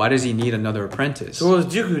already. Why does he need another apprentice? So what was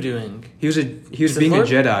Dooku doing? He was being a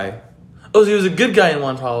Jedi. Oh, so he was a good guy in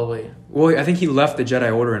 1, probably. Well, I think he left the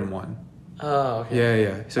Jedi Order in 1. Oh, okay.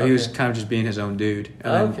 Yeah. So he was kind of just being his own dude.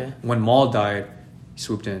 And then okay. when Maul died,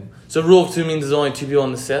 swooped in. So rule of 2 means there's only 2 people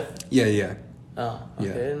in the Sith? Yeah. Oh, okay.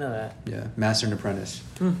 I didn't know that. Yeah, Master and Apprentice.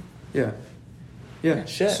 Yeah.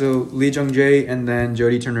 Shit. So Lee Jung-jae and then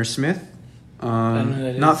Jodie Turner-Smith.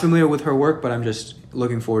 Not familiar with her work, but I'm just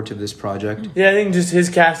looking forward to this project. Yeah, I think just his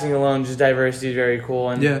casting alone, just diversity is very cool.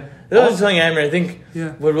 And yeah. I was telling Amber, I think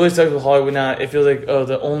what really sucks with Hollywood now, it feels like,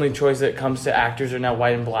 the only choice that comes to actors are now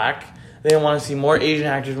white and black. They want to see more Asian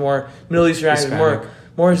actors, more Middle Eastern actors, more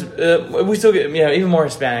we still get, even more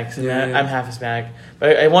Hispanics. And I'm half Hispanic.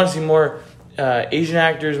 But I want to see more Asian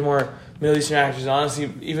actors, more Middle Eastern actors,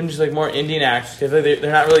 honestly, even just like more Indian actors, because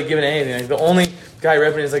they're not really given anything. Like the only guy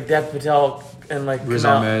repping is like Dev Patel and like Riz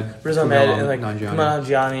Ahmed and like Kumail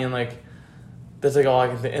Nanjiani and like that's like all I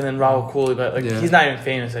can think. And then Rahul Kohli, but like he's not even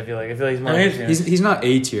famous. I feel like he's more. Famous. He's not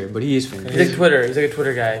A tier, but he is famous. He's like Twitter. He's like a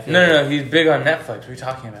Twitter guy. No. He's big on Netflix. What are you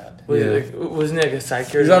talking about? Wasn't he like a side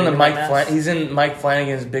character? He's on the he's in Mike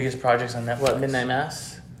Flanagan's biggest projects on Netflix. What, Midnight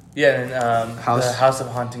Mass? Yeah, and the House of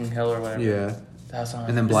Haunting Hill or whatever. Yeah. The House of Haunting.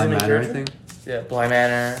 And then Bly Manor, I think. Yeah, Bly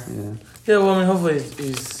Manor. Yeah. Well, I mean, hopefully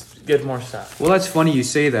he's gets more stuff. Well, that's funny you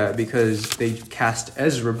say that because they cast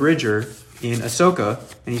Ezra Bridger in Ahsoka,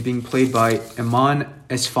 and he's being played by Eman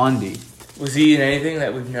Esfandi. Was he in anything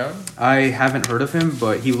that we've known? I haven't heard of him,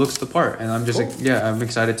 but he looks the part, and I'm just I'm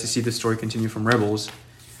excited to see the story continue from Rebels.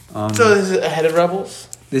 So this is ahead of Rebels?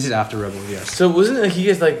 This is after Rebels, yes. So wasn't it like he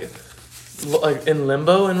gets like in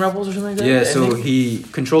limbo in Rebels or something like that? Yeah, so he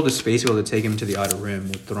controlled the space wheel to take him to the Outer Rim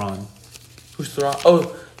with Thrawn. Who's Thrawn?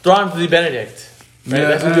 Oh, Thrawn for the Benedict. Right? Yeah,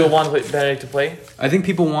 that's what people want Benedict to play? I think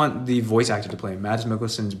people want the voice actor to play him. Mads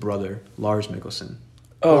Mikkelsen's brother, Lars Mikkelsen.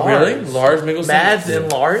 Oh, Lars. really? Lars Mikkelsen? Mads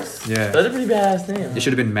and Lars? Yeah. That's a pretty badass name. It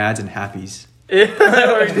should have been Mads and Happies.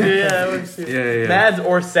 That works too. Yeah. Mads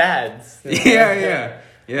or Sads.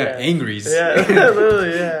 Yeah, Angries. Yeah,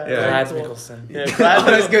 literally, Mads Mikkelsen. Yeah,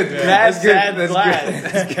 that's good. Mads,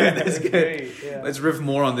 That's good. Great. Yeah. Let's riff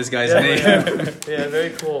more on this guy's name. Yeah,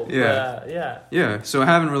 very cool. Yeah, so I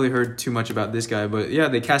haven't really heard too much about this guy, but yeah,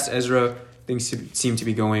 they cast Ezra. Things seem to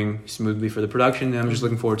be going smoothly for the production, and I'm just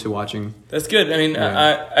looking forward to watching. That's good. I mean,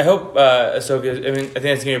 I hope Ahsoka, I think it's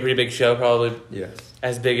going to be a pretty big show, probably. Yeah.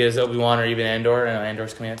 As big as Obi-Wan or even Andor. I know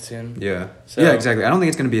Andor's coming out soon. Yeah. Yeah, exactly. I don't think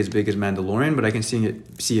it's going to be as big as Mandalorian, but I can see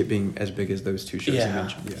it being as big as those two shows you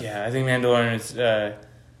mentioned. Yeah, I think Mandalorian is... I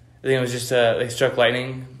think it was just like struck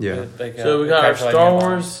lightning. Yeah. So we got our Star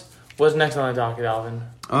Wars. What's next on the docket, Alvin?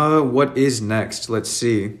 What is next? Let's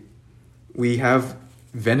see. We have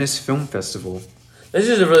Venice Film Festival. This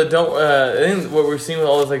is a really I think what we're seeing with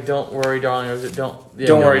all this like "Don't Worry, Darling" or is it "Don't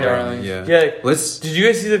Worry, Darling"? Yeah. Did you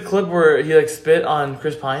guys see the clip where he like spit on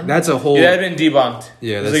Chris Pine? That's a whole. Yeah, that had been debunked.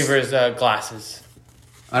 Yeah, he's looking for his glasses.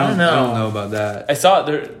 I don't know about that. I saw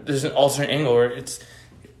it. There's an alternate angle where it's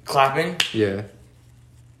clapping. Yeah.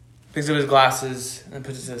 Picks up his glasses and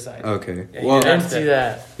puts it to the side. Okay. Yeah, well, I didn't see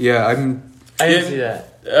that. Yeah, I didn't see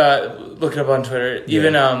that. Look it up on Twitter. Yeah.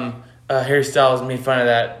 Even Harry Styles made fun of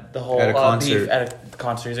that. The whole at a concert. beef at a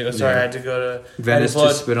concert. He's like, "Oh, sorry, I had to go to Venice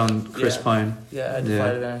to spit on Chris Pine." Yeah, I had to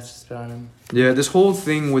fly to Venice to spit on him. Yeah, this whole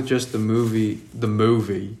thing with just the movie. The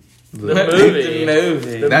movie.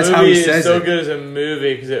 That's how he says it. It's so good as a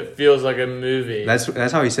movie because it feels like a movie.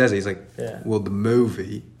 That's how he says it. He's like, well, the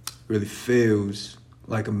movie really feels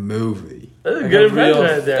like a movie. That's a good impression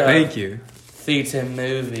right there. Thank you. Theater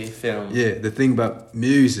movie film. Yeah, the thing about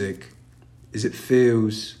music is it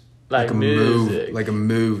feels like a movie. Like a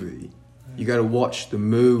movie. You gotta watch the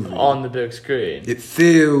movie on the big screen. It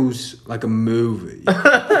feels like a movie.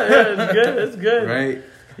 That's good. That's good. Right?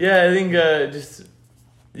 Yeah, I think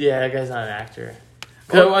that guy's not an actor.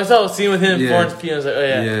 So I saw a scene with him and Florence Pugh. I was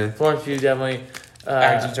like, Florence Pugh definitely.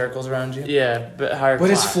 Acting circles around you. Yeah, but higher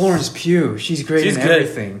class. It's Florence Pugh. She's great in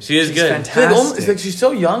everything. She is good. Fantastic. It's like she's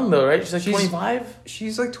so young though, right? She's like 25.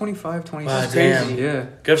 She's like 25, 26. Wow, damn. Yeah.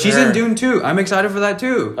 Good for She's her. in Dune too. I'm excited for that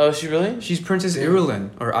too. Oh, is she really? She's Princess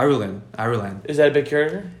Irulan or Irulan. Is that a big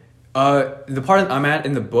character? The part I'm at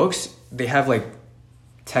in the books, they have like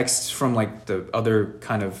texts from like the other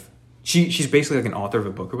kind of. She's basically like an author of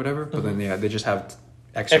a book or whatever. But then they just have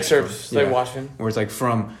excerpts like watching. Where it's like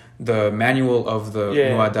from the manual of the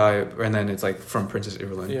Muad'Dib, and then it's like from Princess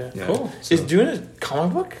Irulan. Yeah. Cool. So. Is Dune a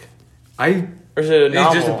comic book? Or is it a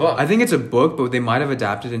novel? It's just a book. I think it's a book, but they might have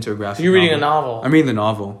adapted into a graphic novel. You're reading a novel? I'm reading the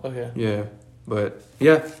novel. Okay. Yeah. But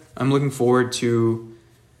yeah, I'm looking forward to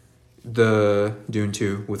the Dune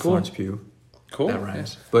 2 with Florence Pugh. Cool. That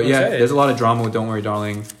rhymes. But there's a lot of drama with Don't Worry,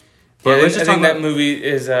 Darling. But I think that movie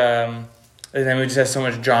is... that movie just has so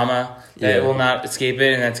much drama that it will not escape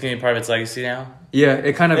it, and that's going to be part of its legacy now. Yeah,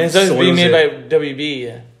 it kind of. And it's being made by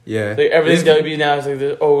WB. Yeah, like everything's WB now. It's like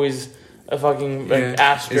there's always a fucking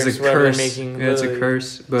asterisk. It's a whatever curse. They're making. Yeah, it's a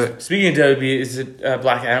curse. But speaking of WB, is it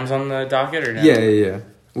Black Adam's on the docket or no? Yeah.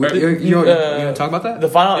 You want to talk about that? The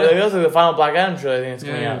final, it was like the final Black Adam trailer. I think it's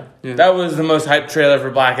coming out. Yeah. That was the most hyped trailer for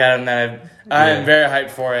Black Adam that I'm very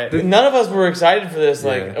hyped for it. None of us were excited for this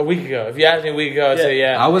a week ago. If you asked me a week ago, I'd say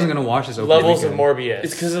I wasn't gonna watch this. Levels of Morbius.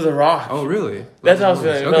 It's because of The Rock. Oh really? That's how I was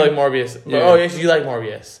feeling. It felt like Morbius. But, oh yes, you like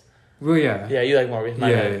Morbius. Well, yeah. Yeah, you like Morbius.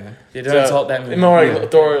 Yeah, don't insult that movie. More like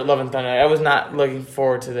Thor: Love and Thunder. I was not looking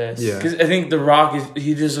forward to this. Yeah. Because I think The Rock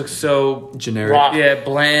he just looks so generic.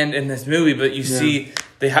 Bland in this movie. But you see,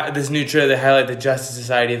 this new trailer, they highlight the Justice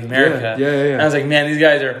Society of America. Yeah. And I was like, man, these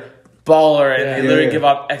guys are baller, and they literally give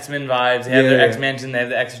off X-Men vibes. They have their X-Mansion, they have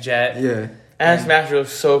the X-Jet. Yeah. And Smasher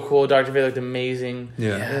looked so cool. Dr. Fate looked amazing.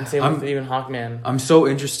 Yeah. And then same with even Hawkman. I'm so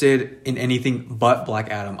interested in anything but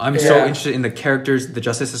Black Adam. I'm so interested in the characters, the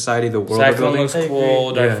Justice Society, the world Cyclone building. looks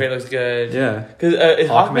cool. Dr. Fate looks good. Yeah. Because is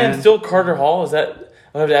Hawkman still Carter Hall? Is that...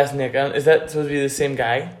 I'll have to ask Nick. Is that supposed to be the same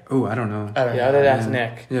guy? Oh, I don't know. I'll have to ask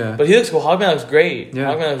Nick. Yeah. But he looks cool. Hawkman looks great.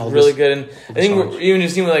 Yeah. Hawkman looks really good. And I think we're even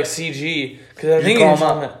just seeing with like CG. Because I think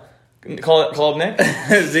call up Nick?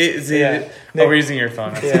 We're using your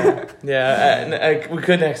phone. We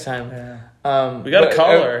could next time. Yeah. We got a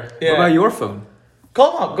caller. What about your phone?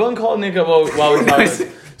 Call him up. Go and call Nick up while we talk.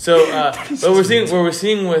 So, but we're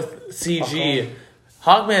seeing with CG,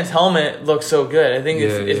 Hawkman's helmet looks so good. I think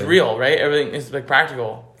it's real, right? Everything is like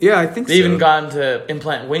practical. Yeah, I think they even gone to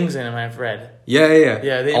implant wings in him. I've read.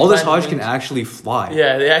 Yeah. Aldous Hodge can actually fly.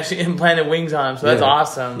 Yeah, they actually implanted wings on him, so that's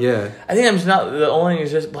awesome. Yeah. I think I'm just not the only thing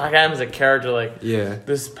is just Black Adam is a character like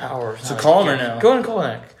this power. So call him or no? Go and call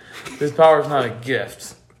Nick. This power is not a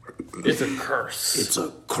gift. It's a curse. It's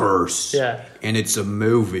a curse. Yeah. And it's a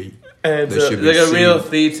movie. And it's like a real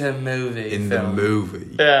theater movie. In the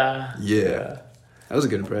movie. Yeah. That was a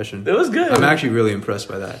good impression. It was good. I'm actually really impressed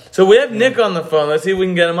by that. So we have Nick on the phone. Let's see if we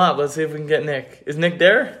can get him up. Let's see if we can get Nick. Is Nick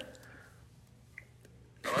there?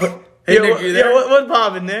 Hello? Hey, Nick, you there? What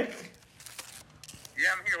poppin', Nick?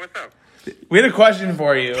 Yeah, I'm here. What's up? We had a question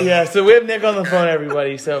for you. Yeah, so we have Nick on the phone,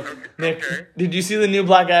 everybody. So, Nick, did you see the new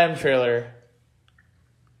Black Adam trailer?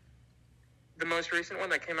 The most recent one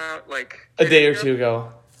that came out like a day or two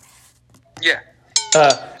ago. Yeah.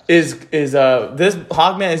 Is this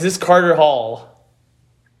Hawkman? Is this Carter Hall?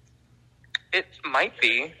 It might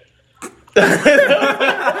be. So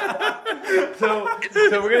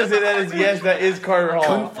we're gonna say that is yes, that is Carter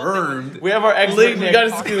Hall. Confirmed. We have our expert. We got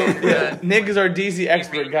to scoop. Yeah. Nick is our DC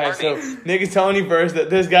expert guy. So Nick is telling you first that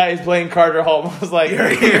this guy is playing Carter Hall. I was like, you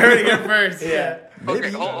heard it here first. Yeah.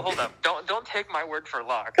 Okay, hold up. Don't take my word for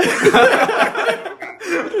lock. Hawkeye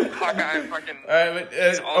fucking. All right,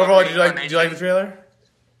 but overall, did you like the trailer?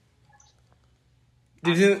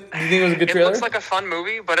 Did you think it was a good trailer? It looks like a fun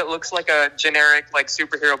movie, but it looks like a generic like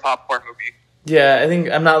superhero popcorn movie. Yeah, I think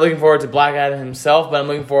I'm not looking forward to Black Adam himself, but I'm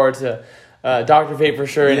looking forward to Dr. Fate for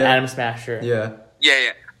sure and Adam Smasher. Yeah.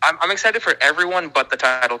 I'm excited for everyone but the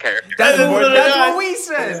title character. That's what we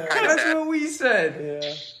said. That's sad. what we said.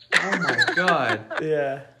 Yeah. Oh my god.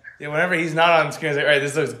 Yeah. Yeah, whenever he's not on screen, it's like, all right,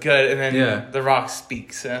 this looks good, and then The Rock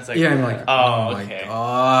speaks, and it's like, I'm like, oh my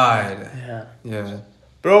god. Yeah.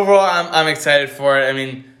 But overall, I'm excited for it. I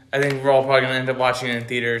mean, I think we're all probably gonna end up watching it in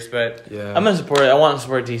theaters, but I'm gonna support it. I want to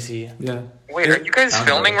support DC. Yeah. Wait, are you guys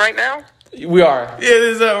filming right now? We are. Yeah,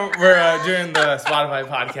 this is we're doing the Spotify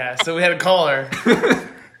podcast, so we had a caller. You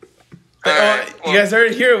guys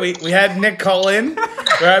heard it here. We had Nick call in.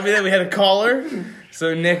 We're happy that we had a caller.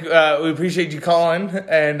 So Nick, we appreciate you calling,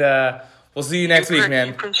 and we'll see you next week, man.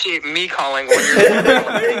 You appreciate me calling when you're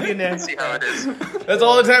Thank you, Nick. see how it is. That's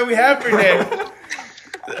all the time we have for Nick.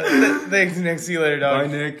 Thanks, Nick. See you later, dog.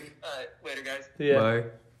 Bye, Nick. Later, guys. Yeah. Bye.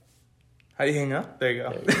 How do you hang up? There you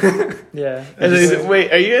go. Yeah.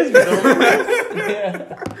 Wait, are you guys filming this?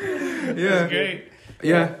 Yeah. That's great.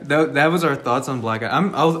 Yeah, that was our thoughts on Black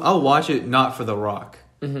Adam. I'll watch it not for The Rock.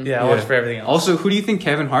 Mm-hmm. Yeah, I'll watch for everything else. Also, who do you think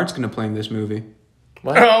Kevin Hart's gonna play in this movie?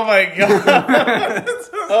 What? Oh my god.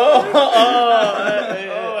 Oh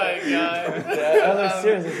my god. I was like,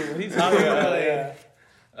 seriously, what are you talking about?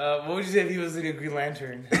 What would you say if he was the new Green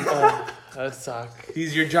Lantern? That would suck.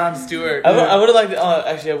 He's your Jon Stewart. I would have liked.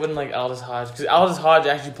 Actually, I wouldn't like Aldous Hodge because Aldous Hodge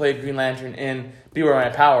actually played Green Lantern in Beware My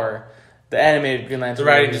Power, the animated Green Lantern.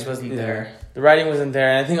 The writing just wasn't there. The writing wasn't there,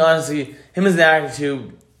 and I think honestly, him as an actor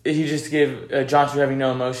too, he just gave Jon Stewart having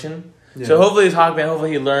no emotion. Yeah. So hopefully, his Hawkman, hopefully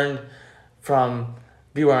he learned from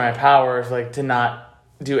Beware My Power, to not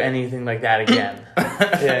do anything like that again.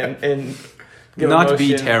 And not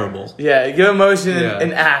be terrible. Yeah, give emotion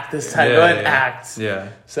and act this time. Go ahead and act. Yeah.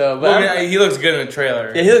 So, but he looks good in the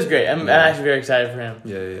trailer. Yeah, he looks great. I'm actually very excited for him.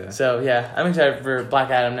 Yeah. So yeah, I'm excited for Black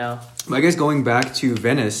Adam now. I guess going back to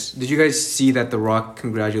Venice, did you guys see that The Rock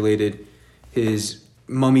congratulated his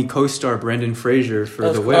Mummy co-star Brendan Fraser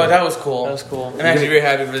for The Whale? Oh, that was cool. That was cool. I'm actually very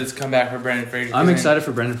happy for this comeback for Brendan Fraser. I'm excited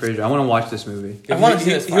for Brendan Fraser. I want to watch this movie. He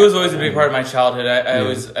was always a big part of my childhood.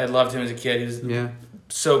 I loved him as a kid. He was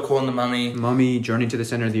so cool in The Mummy. Mummy, Journey to the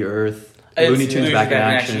Center of the Earth, Looney Tunes Back in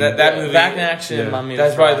Action. That movie, Back in Action, Mummy.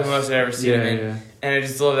 That's probably the most I've ever seen him in. Yeah. And I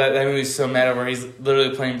just love that movie's so meta where he's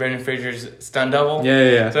literally playing Brendan Fraser's stunt double.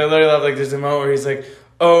 Yeah. So I literally love there's a moment where he's like,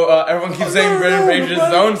 everyone keeps saying Brendan Fraser's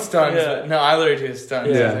own stunts. Yeah. No, I literally do his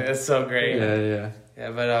stunts. Yeah. That's so great. Yeah.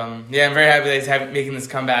 Yeah, but I'm very happy that he's making this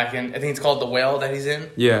comeback, and I think it's called The Whale that he's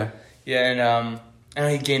in. Yeah. Yeah, and I know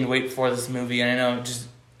he gained weight for this movie, and I know just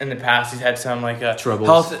in the past he's had some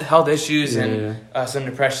health issues and some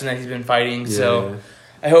depression that he's been fighting. So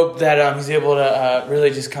I hope that he's able to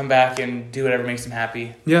really just come back and do whatever makes him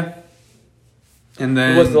happy. Yeah. And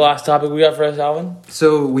then what's the last topic we got for us, Alvin?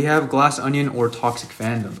 So we have Glass Onion or toxic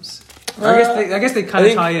fandoms. I guess they kind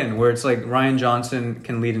of tie in where it's like Rian Johnson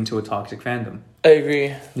can lead into a toxic fandom. I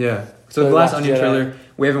agree. Yeah. So the Glass Onion trailer,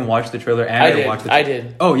 we haven't watched the trailer. And I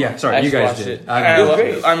did. Oh yeah, sorry, you guys did. It was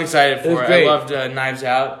great. I'm excited for it. I loved Knives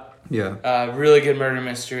Out. Yeah. Really good murder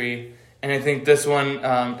mystery. And I think this one,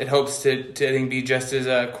 it hopes to be just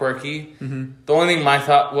as quirky. Mm-hmm. The only thing my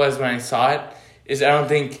thought was when I saw it is I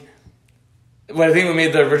think what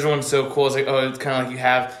made the original one so cool is it's kind of like you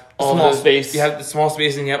have all small those, space. You have the small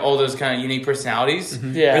space and you have all those kind of unique personalities.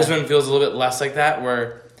 Mm-hmm. Yeah. This one feels a little bit less like that,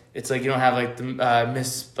 where it's like you don't have like the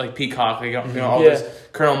Miss Peacock, all this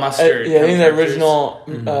Colonel Mustard. I think the original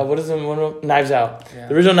what is the Knives Out. Yeah.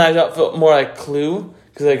 The original Knives Out felt more like Clue.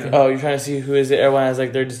 Because you're trying to see who is it. Everyone has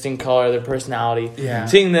like their distinct color, their personality. Yeah.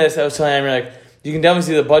 Seeing this, I was telling Amber, like, you can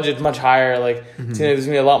definitely see the budget's much higher. Like, there's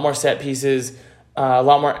gonna be a lot more set pieces, a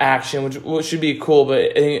lot more action, which should be cool.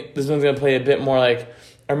 But I think this one's gonna play a bit more like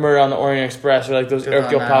a Murder on the Orient Express or like those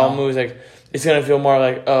Hercule Poirot movies. Like, it's gonna feel more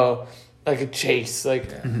like like a chase. Like,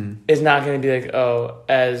 it's not gonna be like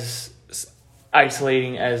as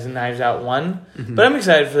isolating as Knives Out 1. But I'm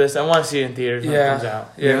excited for this. I want to see it in theaters when it comes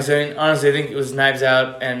out. Yeah, so honestly, I think it was Knives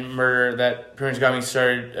Out and Murder that pretty much got me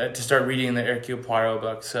started to start reading the Hercule Poirot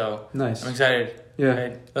book. So nice. I'm excited.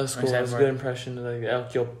 Yeah. That's cool. That's a good impression of like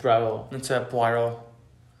Hercule Poirot. It's a Poirot.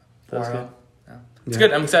 That's good. Yeah. It's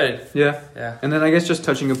good. I'm excited. Yeah. And then I guess just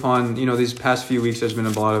touching upon, these past few weeks, there's been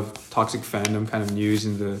a lot of toxic fandom kind of news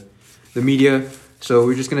in the media. So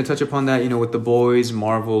we're just going to touch upon that, with The Boys,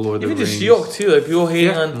 Marvel, or the Even Rings. just She-Hulk too. Like people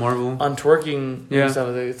hating on Marvel, on twerking and stuff.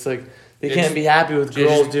 It's like they can't be happy with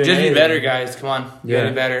girls doing just anything. be better, guys. Come on, be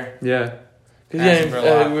better. Yeah. Because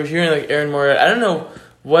we're hearing like Erin Moore. I don't know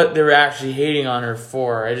what they were actually hating on her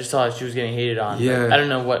for. I just thought she was getting hated on. Yeah. I don't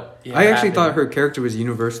know what. I actually thought her character was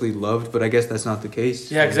universally loved, but I guess that's not the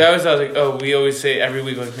case. Yeah, because I was like, we always say every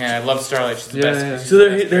week, like, man, I love Starlight. She's the best. Yeah. So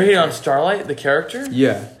they're hating on Starlight, the character.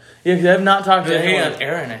 Yeah. Yeah, because I have not talked to they're hating anyone. on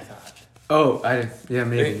Erin, I thought. Oh,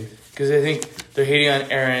 maybe. Because I think they're hating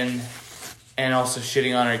on Erin and also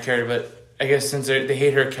shitting on her character, but I guess since they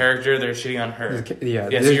hate her character, they're shitting on her. Yeah,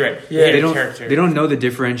 so you're right. Yeah, they don't know the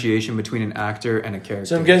differentiation between an actor and a character.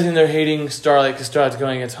 So I'm guessing they're hating Starlight because Starlight's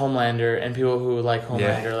going against Homelander, and people who like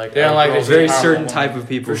Homelander like they don't like a very certain type of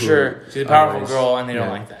people for sure. She's a powerful girl, and they don't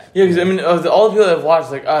like that. Yeah, because I mean, all the people that have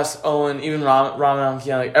watched, like us, Owen, even Ramen and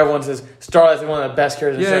Keanu, like everyone says Starlight's like one of the best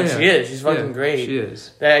characters. Yeah. She is. She's fucking great. She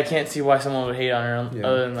is. I can't see why someone would hate on her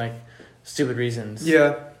other than like stupid reasons.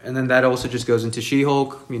 Yeah, and then that also just goes into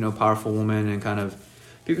She-Hulk, powerful woman, and kind of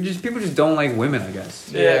people just don't like women, I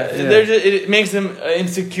guess. Yeah. They're just, it makes them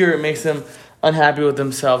insecure. It makes them unhappy with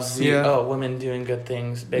themselves. See, women doing good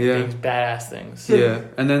things, big things, badass things. Yeah,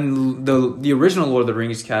 and then the original Lord of the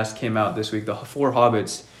Rings cast came out this week. The 4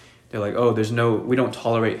 Hobbits. They're like, we don't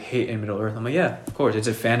tolerate hate in Middle Earth. I'm like, yeah, of course, it's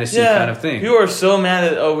a fantasy kind of thing. People are so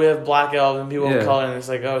mad that we have black elves and people of color, and it's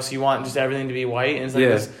like, so you want just everything to be white, and it's like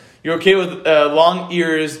this. You're okay with long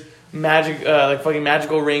ears, magic, like fucking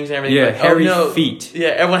magical rings and everything. Yeah, like, hairy feet. Yeah,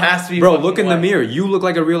 everyone has to be. Bro, look in the mirror. You look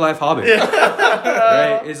like a real life Hobbit.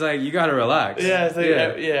 Right? It's like you gotta relax. Yeah, it's like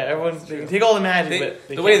everyone's they can take all the magic.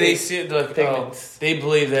 But the way they see it, like, they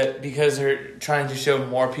believe that because they're trying to show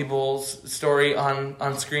more people's story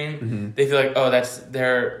on screen, they feel like that's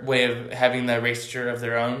their way of having the erasure of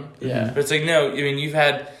their own. Yeah, but it's like no. I mean, you've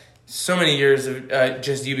had so many years of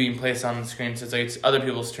just you being placed on the screen, so it's like it's other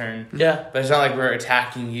people's turn. Yeah, but it's not like we're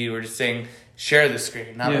attacking you. We're just saying share the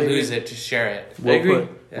screen, not lose it. Just share it.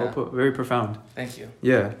 Well put. Very profound. Thank you.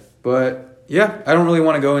 Yeah, but Yeah, I don't really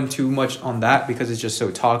want to go in too much on that because it's just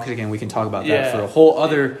so toxic, and we can talk about that for a whole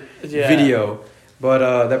other video.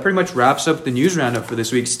 But that pretty much wraps up the news roundup for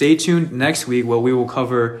this week. Stay tuned next week where we will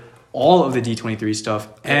cover all of the D23 stuff,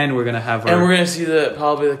 and we're gonna have we're gonna see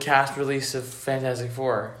probably the cast release of Fantastic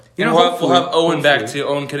Four. We'll have Owen back too.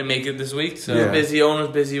 Owen couldn't make it this week, so Owen was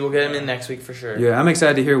busy. We'll get him in next week for sure. Yeah, I'm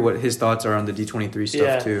excited to hear what his thoughts are on the D23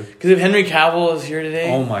 stuff too. Because if Henry Cavill is here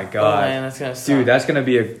today, oh my god, man, that's gonna suck. Dude, that's gonna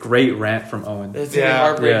be a great rant from Owen. It's gonna be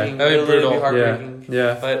heartbreaking. That'd be brutal. Heartbreaking.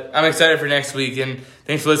 Yeah, but I'm excited for next week, and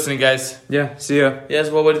thanks for listening, guys. Yeah, see ya.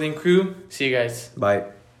 Yes, well, what do you think, crew? See you guys. Bye.